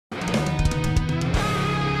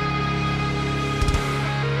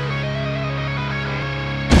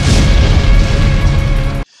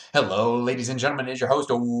Hello, ladies and gentlemen, it's your host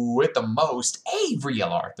with the most, Avery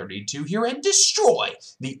LR32 here, and destroy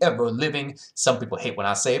the ever-living, some people hate when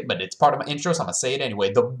I say it, but it's part of my intro, so I'm going to say it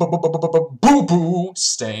anyway, the boo-boo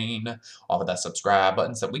stain. All of that subscribe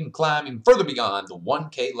button so we can climb even further beyond the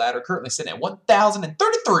 1K ladder, currently sitting at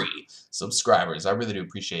 1,033 subscribers. I really do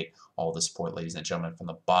appreciate all the support, ladies and gentlemen, from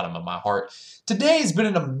the bottom of my heart. Today has been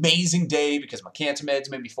an amazing day because my cancer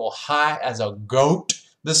meds made me feel high as a goat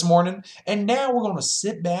this morning, and now we're going to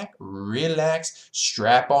sit back, relax,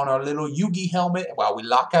 strap on our little Yugi helmet while we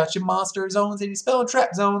lock out your monster zones and your spell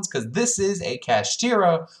trap zones, because this is a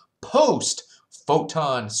Kashtira post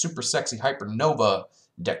Photon Super Sexy Hypernova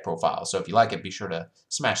deck profile. So if you like it, be sure to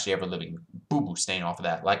smash the ever-living boo-boo stain off of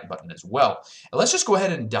that like button as well. And let's just go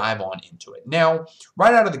ahead and dive on into it. Now,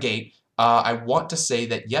 right out of the gate, I want to say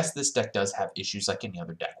that, yes, this deck does have issues like any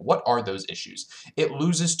other deck. What are those issues? It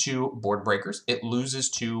loses to board breakers. It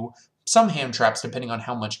loses to some hand traps, depending on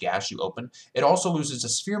how much gas you open. It also loses to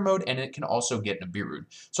sphere mode, and it can also get Nibiru.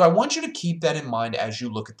 So I want you to keep that in mind as you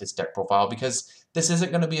look at this deck profile, because this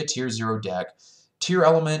isn't going to be a tier 0 deck. Tier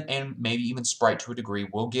element and maybe even sprite to a degree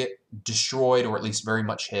will get destroyed, or at least very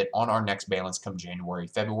much hit, on our next balance come January,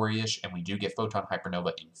 February-ish, and we do get Photon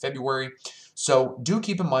Hypernova in February. So do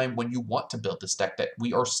keep in mind when you want to build this deck that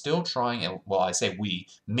we are still trying, and well, I say we,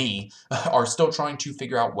 me, are still trying to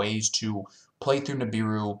figure out ways to play through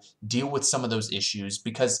Nibiru, deal with some of those issues,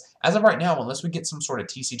 because as of right now, unless we get some sort of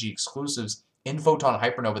TCG exclusives in Photon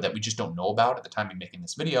Hypernova that we just don't know about at the time of making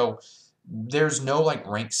this video, there's no like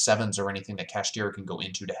rank 7s or anything that Kashtira can go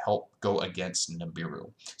into to help go against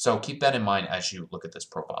Nibiru. So keep that in mind as you look at this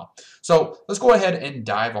profile. So let's go ahead and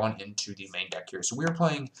dive on into the main deck here. So we're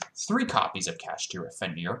playing 3 copies of Kashtira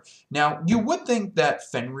Fenrir. Now, you would think that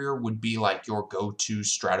Fenrir would be like your go-to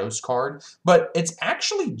Stratos card, but it's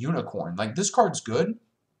actually Unicorn. Like, this card's good,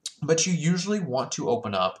 but you usually want to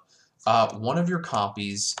open up one of your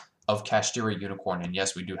copies of Kashtira Unicorn. And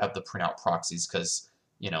yes, we do have the printout proxies because,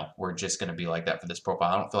 you know, we're just going to be like that for this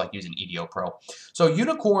profile. I don't feel like using EDO Pro. So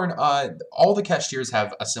Unicorn, all the Kashtiras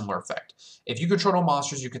have a similar effect. If you control no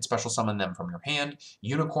monsters, you can special summon them from your hand.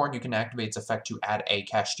 Unicorn, you can activate its effect to add a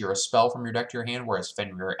Kashtira spell from your deck to your hand, whereas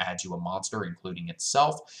Fenrir adds you a monster, including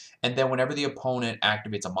itself. And then whenever the opponent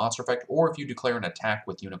activates a monster effect, or if you declare an attack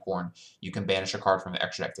with Unicorn, you can banish a card from the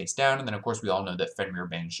extra deck face down. And then, of course, we all know that Fenrir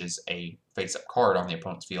banishes a face-up card on the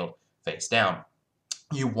opponent's field face down.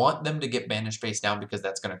 You want them to get banished face down because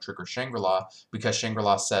that's going to trigger Shangri-La, because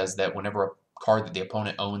Shangri-La says that whenever a card that the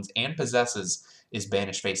opponent owns and possesses is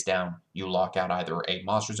banished face down, you lock out either a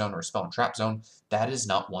monster zone or a spell and trap zone. That is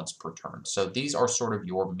not once per turn. So these are sort of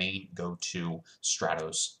your main go-to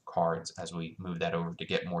Stratos cards as we move that over to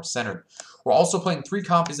get more centered. We're also playing 3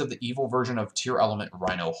 copies of the evil version of Tier Element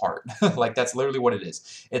Rhino Heart. Like, that's literally what it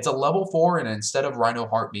is. It's a level 4, and instead of Rhino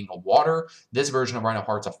Heart being a water, this version of Rhino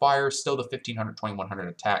Heart's a fire, still the 1500, 2100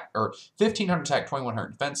 attack, or 1500 attack, 2100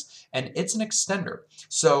 defense, and it's an extender.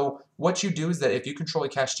 So what you do is that if you control a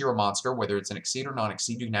Kashtira monster, whether it's an Exceed or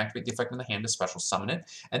non-Exceed, you can activate the effect in the hand to special summon it,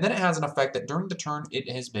 and then it has an effect that during the turn it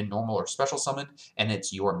has been normal or special summoned, and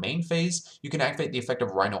it's your main phase. You can activate the effect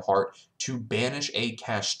of Rhino Heart to banish a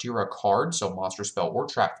Kashtira card, so monster, spell, or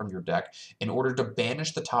trap from your deck, in order to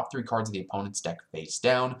banish the top 3 cards of the opponent's deck face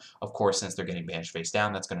down. Of course, since they're getting banished face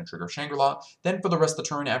down, that's going to trigger Shangri-La. Then for the rest of the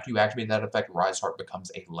turn, after you activate that effect, Rise Heart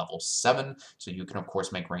becomes a level 7, so you can, of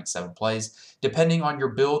course, make rank 7 plays. Depending on your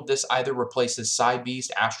build, this either replaces Psy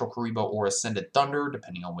Beast, Astral Karibo, or Ascended Thunder,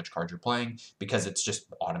 depending on which card you're playing, because it's just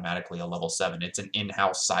automatically a level 7. It's an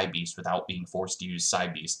in-house Psy Beast without being forced to use Psy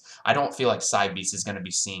Beast. I don't feel like Psy Beast is going to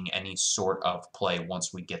be seeing any sort of play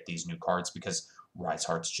once we get these new cards, because Rise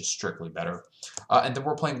Heart's just strictly better. And then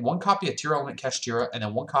we're playing 1 copy of Tier Element Kashtira, and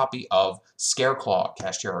then 1 copy of Scareclaw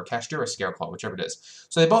Kashtira, or Kashtira Scareclaw, whichever it is.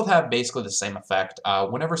 So they both have basically the same effect.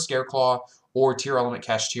 Whenever Scareclaw or Tier Element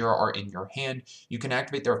Kashtira are in your hand, you can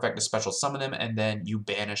activate their effect to special summon them, and then you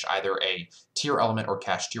banish either a Tier Element or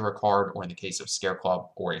Kashtira card, or in the case of Scareclaw,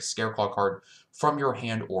 or a Scareclaw card, from your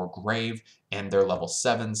hand or grave, and they're level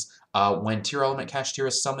 7s. When Tier Element Kashtira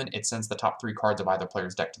is summoned, it sends the top 3 cards of either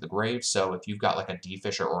player's deck to the grave, so if you've got like a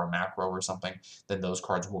D-Fisher or a Macro or something, then those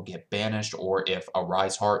cards will get banished, or if a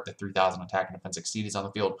Rise Heart, the 3000 attack and defense exceed is on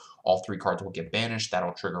the field, all 3 cards will get banished.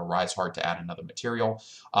 That'll trigger Rise Heart to add another material.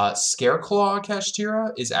 Scareclaw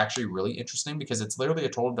Kashtira is actually really interesting because it's literally a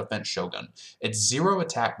total defense Shogun. It's 0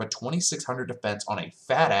 attack, but 2600 defense on a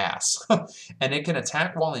fat ass, and it can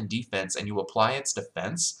attack while in defense, and you apply apply its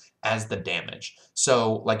defense as the damage.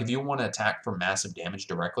 So, like, if you want to attack for massive damage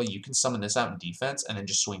directly, you can summon this out in defense and then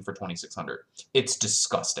just swing for 2600. It's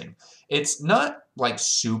disgusting. It's not, like,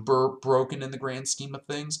 super broken in the grand scheme of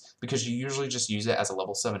things, because you usually just use it as a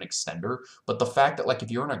level 7 extender, but the fact that, like,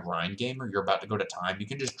 if you're in a grind game or you're about to go to time, you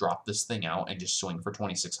can just drop this thing out and just swing for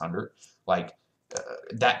 2600. Like,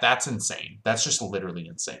 that's insane. That's just literally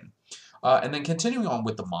insane. And then continuing on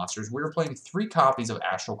with the monsters, we were playing 3 copies of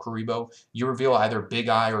Astral Karibo. You reveal either Big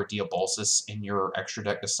Eye or Diabolsis in your extra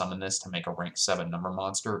deck to summon this to make a rank 7 number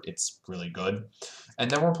monster. It's really good.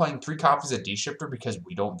 And then we're playing 3 copies of D-Shifter because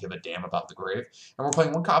we don't give a damn about the grave. And we're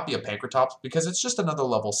playing 1 copy of Pankratops because it's just another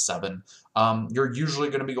level 7. You're usually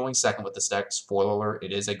going to be going second with this deck. Spoiler alert,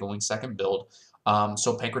 it is a going second build.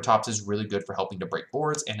 So Pankratops is really good for helping to break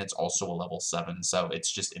boards, and it's also a level 7, so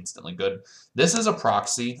it's just instantly good. This is a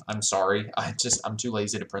proxy. I'm sorry. I'm too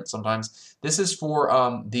lazy to print sometimes. This is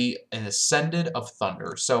for the Ascended of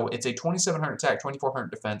Thunder. So it's a 2700 attack, 2400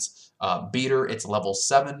 defense beater. It's level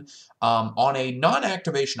 7 on a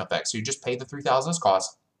non-activation effect, so you just pay the 3000 as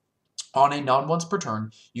cost. On a non-once per turn,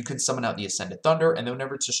 you can summon out the Ascended Thunder, and then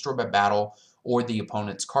whenever it's destroyed by battle or the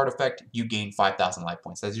opponent's card effect, you gain 5,000 life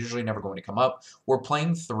points. That's usually never going to come up. We're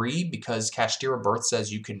playing 3 because Kashtira Birth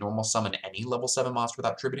says you can normal summon any level 7 monster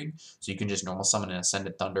without tributing. So you can just normal summon an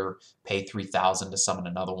Ascended Thunder, pay 3,000 to summon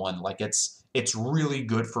another one. Like, it's really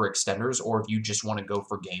good for extenders, or if you just want to go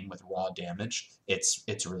for game with raw damage, it's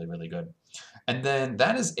really, really good. And then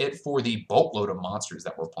that is it for the boatload of monsters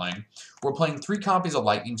that we're playing. We're playing 3 copies of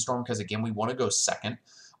Lightning Storm because, again, we want to go second.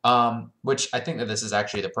 Which I think that this is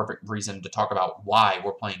actually the perfect reason to talk about why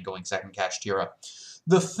we're playing going second Kashtira.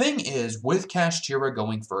 The thing is, with Kashtira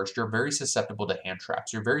going first, you're very susceptible to hand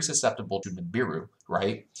traps. You're very susceptible to Nibiru,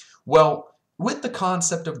 right? Well, with the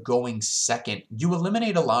concept of going second, you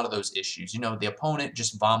eliminate a lot of those issues. You know, the opponent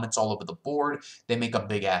just vomits all over the board. They make a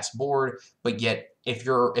big-ass board, but yet if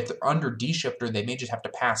they're under D-Shifter, they may just have to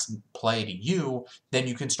pass play to you. Then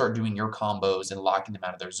you can start doing your combos and locking them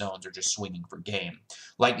out of their zones or just swinging for game.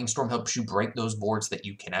 Lightning Storm helps you break those boards so that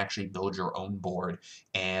you can actually build your own board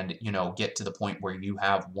and, you know, get to the point where you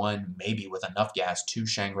have one, maybe with enough gas, 2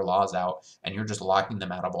 Shangri-Las out, and you're just locking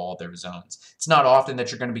them out of all their zones. It's not often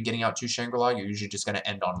that you're going to be getting out 2 Shangri-La. You're usually just going to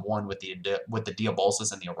end on 1 with the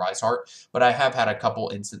Diabolsis and the Arise Heart, but I have had a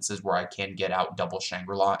couple instances where I can get out double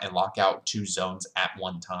Shangri-La and lock out 2 zones at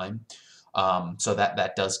one time. So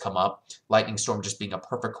that does come up. Lightning Storm just being a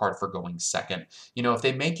perfect card for going second. You know, if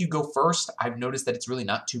they make you go first, I've noticed that it's really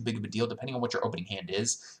not too big of a deal depending on what your opening hand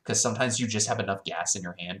is, because sometimes you just have enough gas in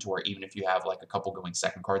your hand to where even if you have like a couple going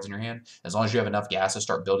second cards in your hand, as long as you have enough gas to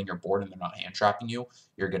start building your board and they're not hand trapping you,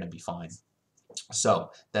 you're going to be fine.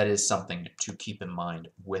 So that is something to keep in mind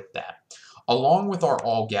with that. Along with our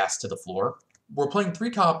all gas to the floor, we're playing 3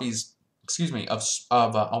 copies, excuse me, of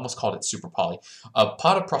almost called it Super Poly, of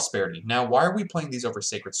Pot of Prosperity. Now, why are we playing these over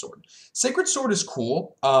Sacred Sword? Sacred Sword is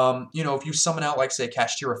cool. You know, if you summon out, like, say,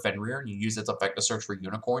 Kashtira Fenrir, and you use its effect to search for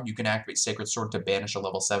Unicorn, you can activate Sacred Sword to banish a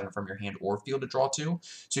level 7 from your hand or field to draw 2.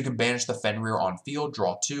 So you can banish the Fenrir on field,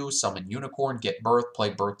 draw 2, summon Unicorn, get Birth,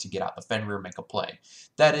 play Birth to get out the Fenrir, make a play.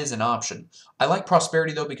 That is an option. I like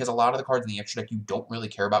Prosperity, though, because a lot of the cards in the extra deck you don't really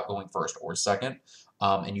care about going first or second.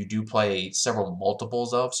 And you do play several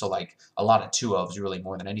multiples of, so like a lot of 2-ofs really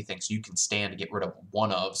more than anything, so you can stand to get rid of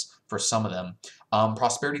 1-ofs for some of them.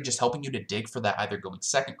 Prosperity just helping you to dig for that either going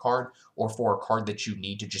second card or for a card that you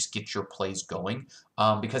need to just get your plays going.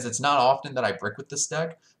 Because it's not often that I brick with this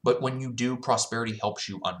deck, but when you do, Prosperity helps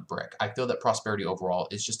you unbrick. I feel that Prosperity overall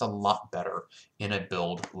is just a lot better in a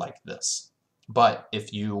build like this. But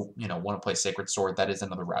if you want to play Sacred Sword, that is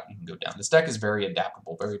another route you can go down. This deck is very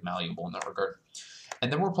adaptable, very malleable in that regard.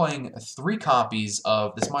 And then we're playing 3 copies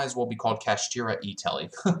of, this might as well be called Kashtira E-Telly.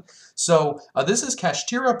 So this is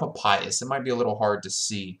Kashtira Papyrus. It might be a little hard to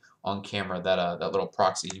see on camera, that little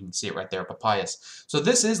proxy. You can see it right there, Papyrus. So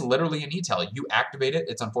this is literally an E-Telly. You activate it.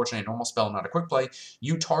 It's unfortunately a normal spell, not a quick play.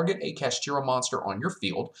 You target a Kashtira monster on your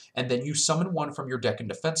field, and then you summon one from your deck in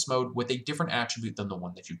defense mode with a different attribute than the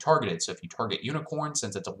one that you targeted. So if you target Unicorn,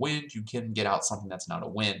 since it's a wind, you can get out something that's not a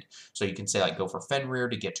wind. So you can say, like, go for Fenrir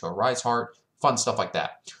to get to a Rise Heart. Fun stuff like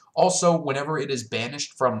that. Also, whenever it is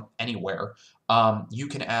banished from anywhere, you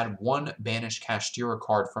can add 1 banished Kashtira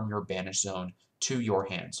card from your banish zone to your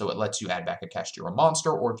hand. So it lets you add back a Kashtira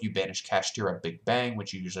monster, or if you banish Kashtira Big Bang,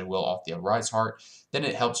 which you usually will off the Arise Heart, then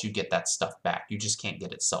it helps you get that stuff back. You just can't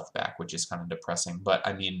get itself back, which is kind of depressing. But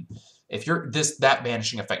I mean, if you're that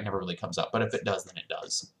banishing effect never really comes up, but if it does, then it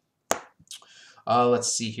does.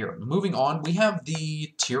 Let's see here. Moving on, we have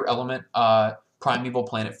the tier element. Primeval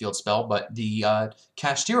Planet field spell, but the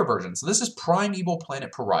Kashtira version. So this is Primeval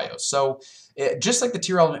Planet Pariah. So just like the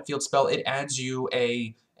Tier Element field spell, it adds you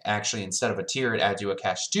a actually, instead of a tier, it adds you a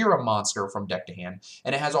Kashtira monster from deck to hand,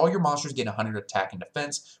 and it has all your monsters gain 100 attack and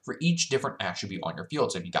defense for each different attribute on your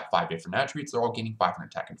field. So if you got 5 different attributes, they're all gaining 500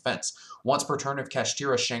 attack and defense. Once per turn, if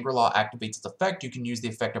Kashtira Shangri-La activates its effect, you can use the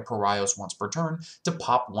effect of Pariahs once per turn to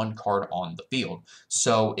pop 1 card on the field.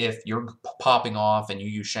 So if you're popping off and you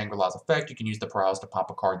use Shangri-La's effect, you can use the Pariahs to pop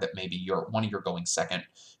a card that maybe one of your going second,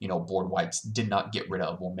 board wipes did not get rid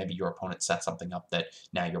of, or maybe your opponent set something up that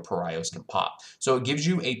now your Pariahs can pop. So it gives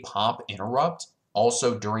you a pop interrupt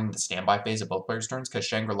also during the standby phase of both players' turns, because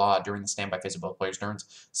Shangri-La during the standby phase of both players' turns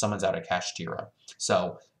summons out a Kashtira.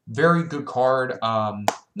 So very good card.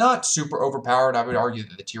 Not super overpowered. I would argue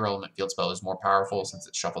that the Tier Element field spell is more powerful since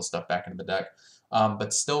it shuffles stuff back into the deck.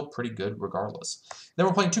 But still pretty good regardless. Then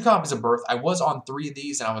we're playing 2 copies of Birth. I was on 3 of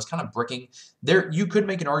these, and I was kind of bricking. You could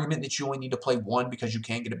make an argument that you only need to play 1 because you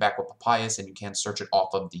can get it back with Papyrus, and you can search it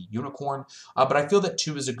off of the Unicorn. But I feel that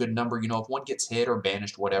 2 is a good number. If one gets hit or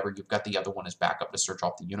banished, whatever, you've got the other one as backup to search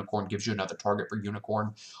off the Unicorn. Gives you another target for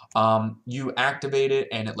Unicorn. You activate it,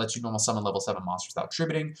 and it lets you normal summon level 7 monsters without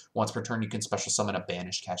tributing. Once per turn, you can special summon a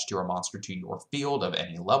banished Kashtira monster to your field of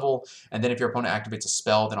any level. And then if your opponent activates a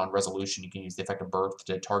spell, then on resolution, you can use the effect of Birth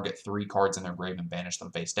to target 3 cards in their grave and banish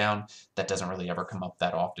them face down. That doesn't really ever come up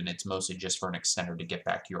that often. It's mostly just for an extender to get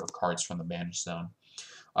back your cards from the banish zone.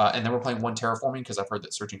 And then we're playing 1 Terraforming because I've heard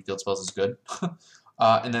that searching field spells is good.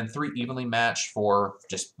 And then 3 Evenly Matched for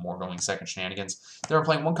just more going second shenanigans. Then we're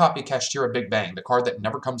playing 1 copy of Kashtira Big Bang, the card that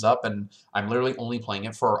never comes up, and I'm literally only playing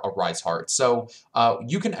it for a Rise Heart. So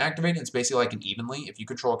you can activate it. It's basically like an Evenly. If you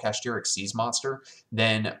control a Kashtira Xyz monster,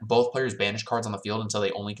 then both players banish cards on the field until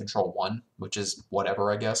they only control 1, which is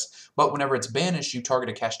whatever, I guess. But whenever it's banished, you target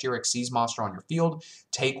a Kashtira Xyz monster on your field,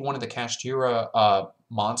 take one of the Kashtira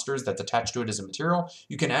monsters that's attached to it as a material,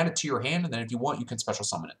 you can add it to your hand, and then if you want, you can special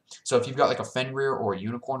summon it. So if you've got like a Fenrir or a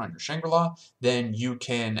Unicorn on your Shangri-La, then you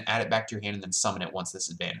can add it back to your hand and then summon it once this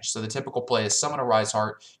is banished. So the typical play is summon a Rise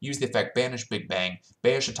Heart, use the effect Banish Big Bang,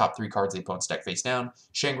 banish the top 3 cards of the opponent's deck face down,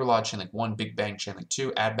 Shangri-La, Chainlink 1, Big Bang, Chainlink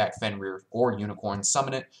 2, add back Fenrir or Unicorn,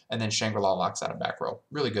 summon it, and then Shangri-La locks out of back row.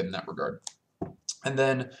 Really good in that regard. And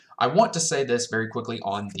then I want to say this very quickly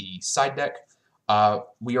on the side deck.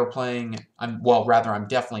 We are playing, I'm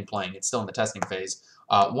definitely playing, it's still in the testing phase,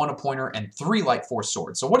 1 Appointer and 3 Light Force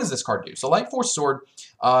Sword. So what does this card do? So Light Force Sword,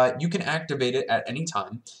 you can activate it at any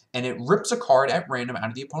time, and it rips a card at random out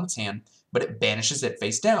of the opponent's hand, but it banishes it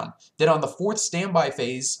face down. Then on the 4th standby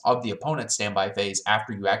phase of the opponent's standby phase,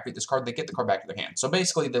 after you activate this card, they get the card back to their hand. So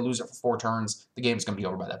basically, they lose it for 4 turns. The game's going to be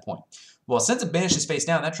over by that point. Well, since it banishes face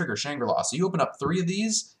down, that triggers Shangri-La. So you open up 3 of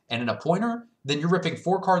these and an Appointer, then you're ripping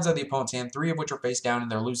 4 cards out of the opponent's hand, 3 of which are face down, and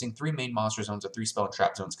they're losing 3 main monster zones or 3 spell and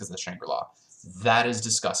trap zones because of the Shangri-La. That is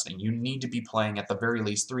disgusting. You need to be playing, at the very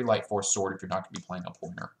least, 3 Light Force Sword if you're not going to be playing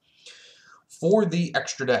Appointer. For the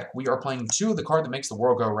extra deck, we are playing 2 of the card that makes the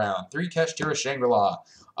world go round. 3 Kashtira Shangri-La.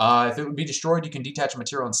 If it would be destroyed, you can detach a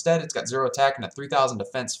material instead. It's got 0 attack and a 3,000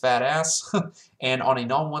 defense fat ass. And on a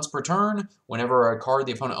non-once per turn, whenever a card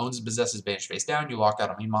the opponent owns and possesses banished face down, you lock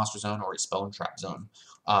out a main monster zone or a spell and trap zone.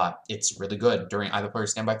 It's really good. During either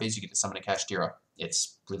player's standby phase, you get to summon a Kashtira.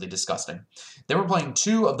 It's really disgusting. Then we're playing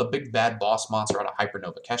 2 of the big bad boss monster out of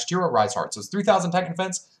Hypernova. Kashtira Rise Heart. So it's 3,000 attack and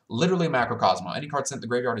defense, literally a Macrocosmo. Any card sent to the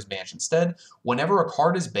graveyard is banished instead. Whenever a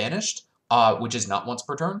card is banished, which is not once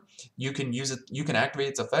per turn, you can use it. You can activate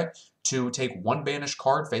its effect to take 1 banished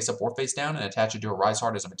card face up or face down and attach it to a Rise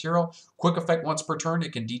Heart as a material. Quick effect once per turn,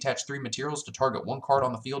 it can detach 3 materials to target 1 card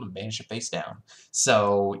on the field and banish it face down.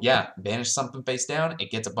 So yeah, banish something face down, it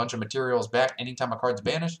gets a bunch of materials back anytime a card's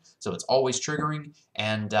banished, so it's always triggering,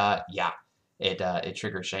 and yeah. It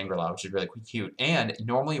triggers Shangri-La, which is really cute. And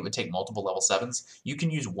normally it would take multiple level 7s. You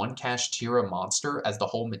can use 1 Kashtira monster as the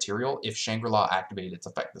whole material if Shangri-La activated its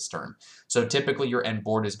effect this turn. So typically your end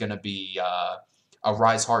board is going to be a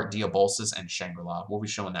Rise Heart, Diabolsis, and Shangri-La. We'll be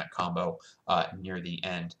showing that combo near the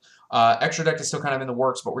end. Extra deck is still kind of in the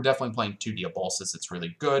works, but we're definitely playing 2 Diabolsis. It's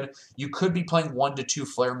really good. You could be playing 1 to 2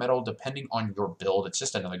 Flare Metal, depending on your build. It's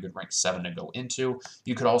just another good rank 7 to go into.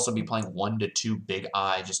 You could also be playing 1 to 2 Big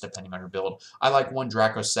Eye, just depending on your build. I like 1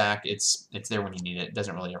 Draco Sack. It's there when you need it. It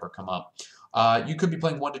doesn't really ever come up. You could be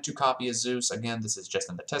playing 1 to 2 copy of Zeus. Again, this is just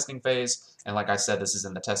in the testing phase. And like I said, this is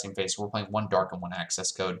in the testing phase, so we're playing 1 Dark and 1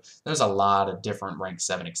 Access Code. There's a lot of different rank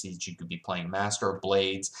 7 exceeds you could be playing. Master of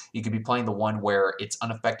Blades. You could be playing the one where it's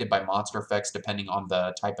unaffected by monster effects depending on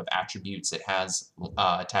the type of attributes it has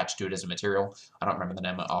attached to it as a material. I don't remember the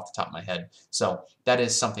name off the top of my head. So that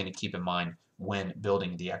is something to keep in mind when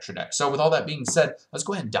building the extra deck. So with all that being said, let's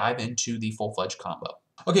go ahead and dive into the full-fledged combo.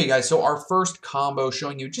 Okay guys, so our first combo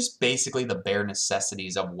showing you just basically the bare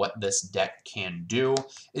necessities of what this deck can do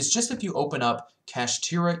is just if you open up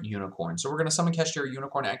Kashtira Unicorn. So we're going to summon Kashtira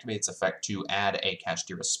Unicorn, activate its effect to add a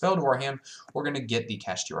Kashtira spell to our hand. We're going to get the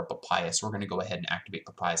Kashtira Papyrus. We're going to go ahead and activate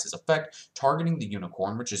Papyrus's effect, targeting the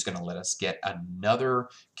Unicorn, which is going to let us get another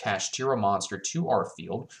Kashtira monster to our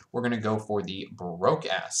field. We're going to go for the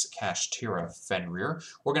Broke-ass Kashtira Fenrir.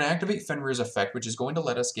 We're going to activate Fenrir's effect, which is going to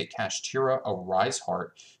let us get Kashtira a Rise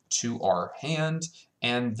Heart to our hand.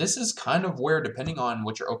 And this is kind of where, depending on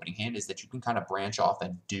what your opening hand is, that you can kind of branch off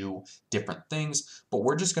and do different things. But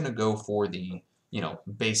we're just going to go for the,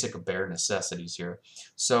 basic bare necessities here.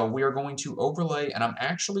 So we are going to overlay, and I'm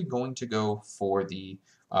actually going to go for the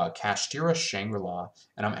Kashtira Shangri-La,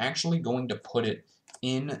 and I'm actually going to put it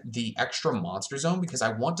in the extra monster zone because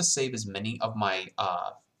I want to save as many of my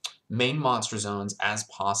main monster zones as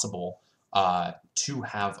possible to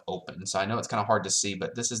have open. So I know it's kind of hard to see,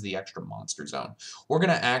 but this is the extra monster zone. We're going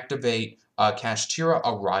to activate Kashtira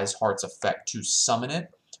a Rise Heart's effect to summon it.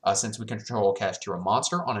 Since we control Kashtira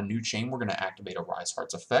monster, on a new chain, we're going to activate a Rise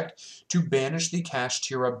Heart's effect to banish the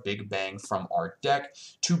Kashtira Big Bang from our deck,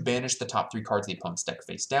 to banish the top 3 cards of the opponent's deck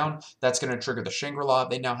face down. That's going to trigger the Shangri-La.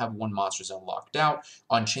 They now have 1 monster zone locked out.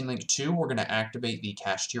 On chain link 2, we're going to activate the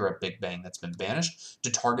Kashtira Big Bang that's been banished to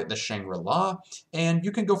target the Shangri-La. And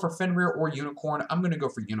you can go for Fenrir or Unicorn. I'm going to go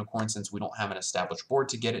for Unicorn since we don't have an established board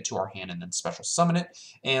to get it to our hand and then special summon it.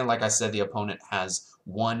 And like I said, the opponent has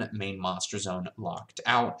 1 main monster zone locked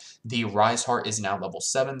out. The Rise Heart is now level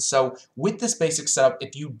 7. So with this basic setup,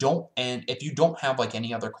 if you don't have like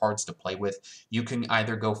any other cards to play with, you can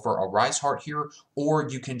either go for a Rise Heart here, or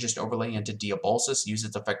you can just overlay into Diabolsis, use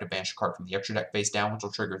its effect to banish a card from the extra deck face down, which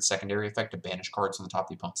will trigger its secondary effect to banish cards from the top of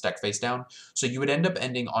the opponent's deck face down. So you would end up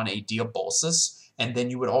ending on a Diabolsis, and then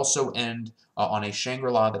you would also end on a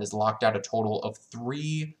Shangri-La that is locked out a total of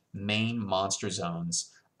 3 main monster zones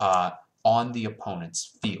on the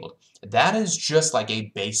opponent's field. That is just like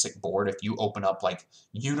a basic board if you open up like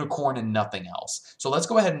Unicorn and nothing else. So let's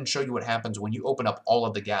go ahead and show you what happens when you open up all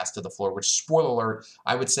of the gas to the floor, which, spoiler alert,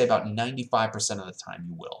 I would say about 95% of the time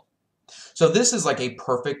you will. So this is like a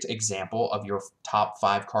perfect example of your top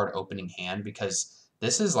 5 card opening hand, because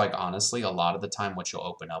this is like honestly a lot of the time what you'll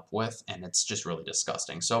open up with, and it's just really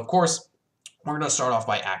disgusting. So of course, we're going to start off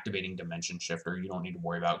by activating Dimension Shifter. You don't need to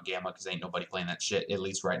worry about Gamma because ain't nobody playing that shit, at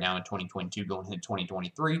least right now in 2022 going into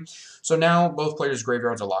 2023. So now both players'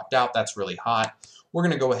 graveyards are locked out. That's really hot. We're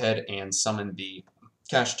going to go ahead and summon the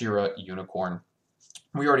Kashtira Unicorn.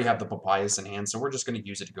 We already have the Papyrus in hand, so we're just going to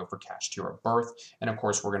use it to go for Kashtira Birth. And of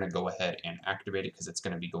course, we're going to go ahead and activate it because it's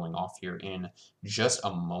going to be going off here in just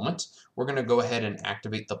a moment. We're going to go ahead and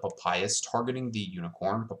activate the Papyrus, targeting the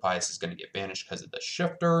Unicorn. Papyrus is going to get banished because of the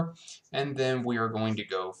Shifter. And then we are going to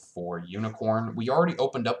go for Unicorn. We already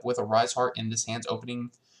opened up with a Rise Heart in this hand's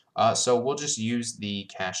opening, so we'll just use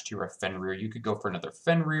the Kashtira Fenrir. You could go for another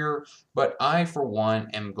Fenrir, but I, for one,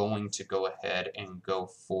 am going to go ahead and go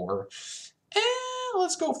for...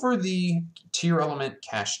 let's go for the Tier Element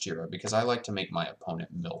Kashtira, because I like to make my opponent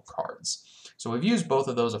mill cards. So we've used both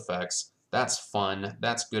of those effects. That's fun.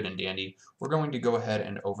 That's good and dandy. We're going to go ahead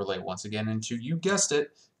and overlay once again into, you guessed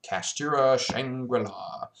it, Kashtira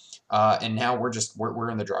Shangri-La. And now we're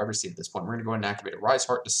in the driver's seat at this point. We're going to go ahead and activate a Rise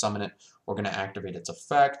Heart to summon it. We're going to activate its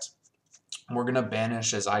effect. We're going to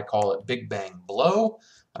banish, as I call it, Big Bang Blow.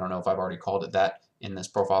 I don't know if I've already called it that in this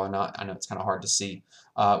profile or not. I know it's kind of hard to see.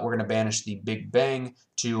 We're going to banish the Big Bang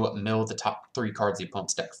to mill the top 3 cards of the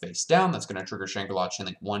opponent's deck face down. That's going to trigger Shangri-La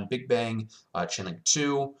Chainlink 1 Big Bang, Chainlink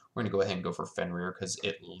 2. We're going to go ahead and go for Fenrir because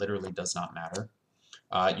it literally does not matter.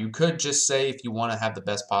 You could just say, if you want to have the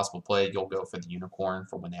best possible play, you'll go for the Unicorn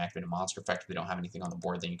for when they activate a monster effect. If they don't have anything on the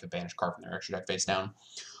board, then you could banish a card from their extra deck face down.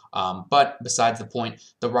 But besides the point,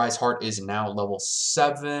 the Rise Heart is now level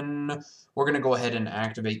 7. We're going to go ahead and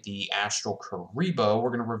activate the Astral Karibo.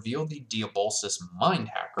 We're going to reveal the Diabolsis Mind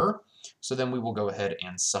Hacker. So then we will go ahead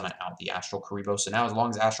and summon out the Astral Karibo. So now as long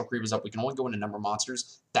as Astral Karibo is up, we can only go into number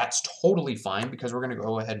monsters. That's totally fine because we're going to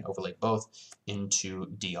go ahead and overlay both into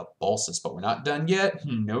Diabolsis. But we're not done yet.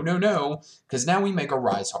 No, no, no. Because now we make a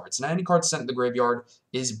Rise Heart. So now any card sent to the graveyard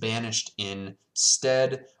is banished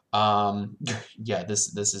instead. Yeah,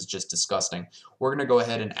 this is just disgusting. We're going to go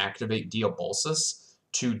ahead and activate Diabolsis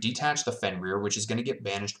to detach the Fenrir, which is going to get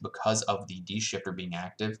banished because of the D-Shifter being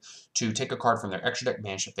active, to take a card from their extra deck,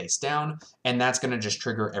 banish it face down, and that's going to just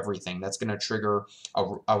trigger everything. That's going to trigger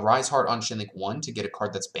a Rise Heart on Chainlink 1 to get a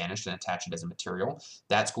card that's banished and attach it as a material.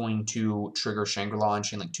 That's going to trigger Shangri-La on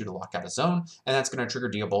Chainlink 2 to lock out a zone, and that's going to trigger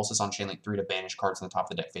Diabolsis on Chainlink 3 to banish cards on the top of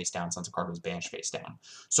the deck face down since a card was banished face down.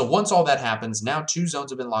 So once all that happens, now 2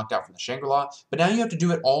 zones have been locked out from the Shangri-La, but now you have to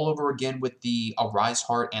do it all over again with the Rise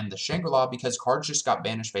Heart and the Shangri-La because cards just got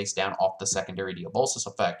banished face down off the secondary Diabolsis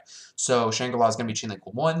effect. So Shangri-La is going to be Chainlink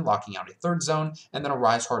 1, locking out a 3rd zone, and then a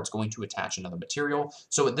Rise Heart is going to attach another material.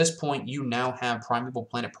 So at this point, you now have Primeval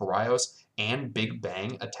Planet Parios and Big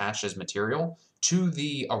Bang attached as material to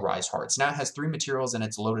the Arise Hearts. Now it has 3 materials and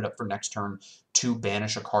it's loaded up for next turn to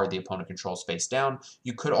banish a card the opponent controls face down.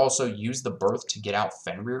 You could also use the Birth to get out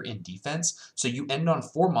Fenrir in defense. So you end on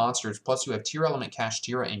 4 monsters, plus you have Tier Element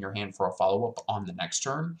Kashtira in your hand for a follow-up on the next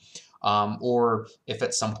turn. Or if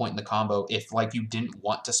at some point in the combo, if like you didn't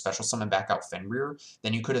want to special summon back out Fenrir,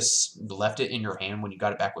 then you could have left it in your hand when you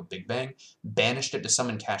got it back with Big Bang, banished it to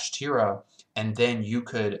summon Kashtira, and then you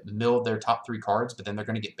could mill their top 3 cards, but then they're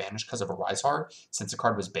going to get banished because of a Rise Heart. Since the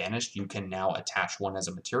card was banished, you can now attach one as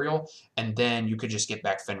a material, and then you could just get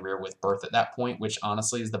back Fenrir with Birth at that point, which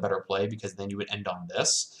honestly is the better play because then you would end on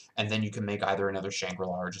this, and then you can make either another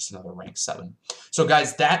Shangri-La or just another rank 7. So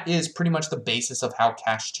guys, that is pretty much the basis of how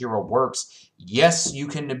Kashtira works. Yes, you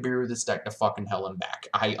can Nibiru this deck to fucking hell and back.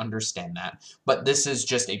 I understand that. But this is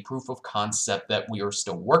just a proof of concept that we are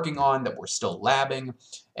still working on, that we're still labbing,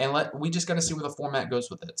 and we just got to see where the format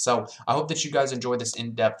goes with it. So I hope that you guys enjoyed this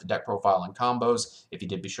in-depth deck profile and combos. If you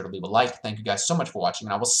did, be sure to leave a like. Thank you guys so much for watching,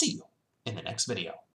 and I will see you in the next video.